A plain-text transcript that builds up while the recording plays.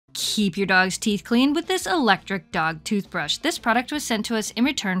Keep your dog's teeth clean with this electric dog toothbrush. This product was sent to us in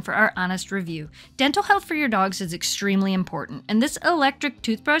return for our honest review. Dental health for your dogs is extremely important, and this electric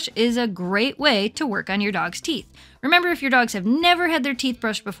toothbrush is a great way to work on your dog's teeth. Remember, if your dogs have never had their teeth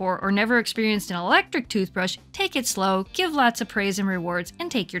brushed before or never experienced an electric toothbrush, take it slow, give lots of praise and rewards,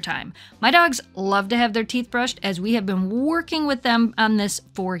 and take your time. My dogs love to have their teeth brushed, as we have been working with them on this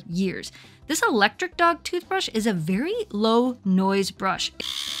for years. This electric dog toothbrush is a very low noise brush.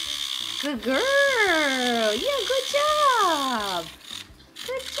 Good girl! Yeah, good job!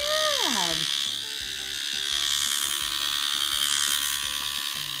 Good job!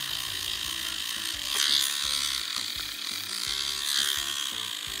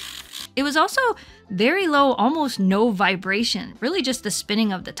 It was also very low, almost no vibration, really just the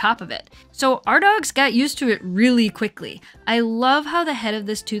spinning of the top of it. So our dogs got used to it really quickly. I love how the head of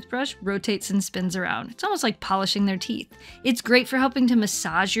this toothbrush rotates and spins around. It's almost like polishing their teeth. It's great for helping to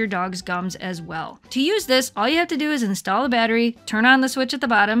massage your dog's gums as well. To use this, all you have to do is install the battery, turn on the switch at the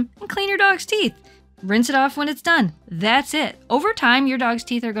bottom, and clean your dog's teeth. Rinse it off when it's done. That's it. Over time, your dog's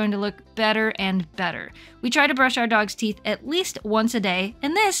teeth are going to look better and better. We try to brush our dog's teeth at least once a day,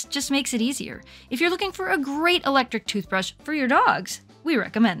 and this just makes it easier. If you're looking for a great electric toothbrush for your dogs, we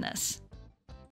recommend this.